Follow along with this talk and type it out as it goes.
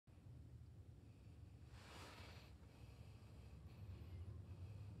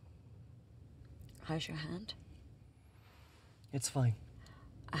How's your hand? It's fine.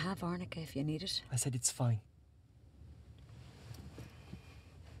 I have arnica if you need it. I said it's fine.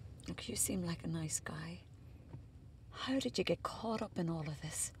 Look, you seem like a nice guy. How did you get caught up in all of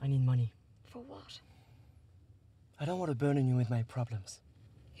this? I need money. For what? I don't want to burden you with my problems.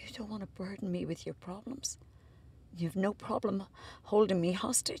 You don't want to burden me with your problems. You have no problem holding me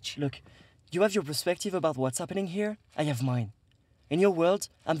hostage. Look, you have your perspective about what's happening here. I have mine. In your world,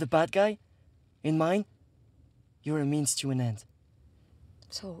 I'm the bad guy. In mine, you're a means to an end.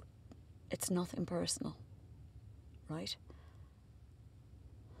 So, it's nothing personal, right?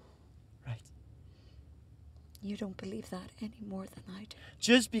 Right. You don't believe that any more than I do.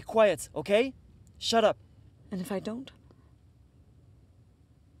 Just be quiet, okay? Shut up. And if I don't?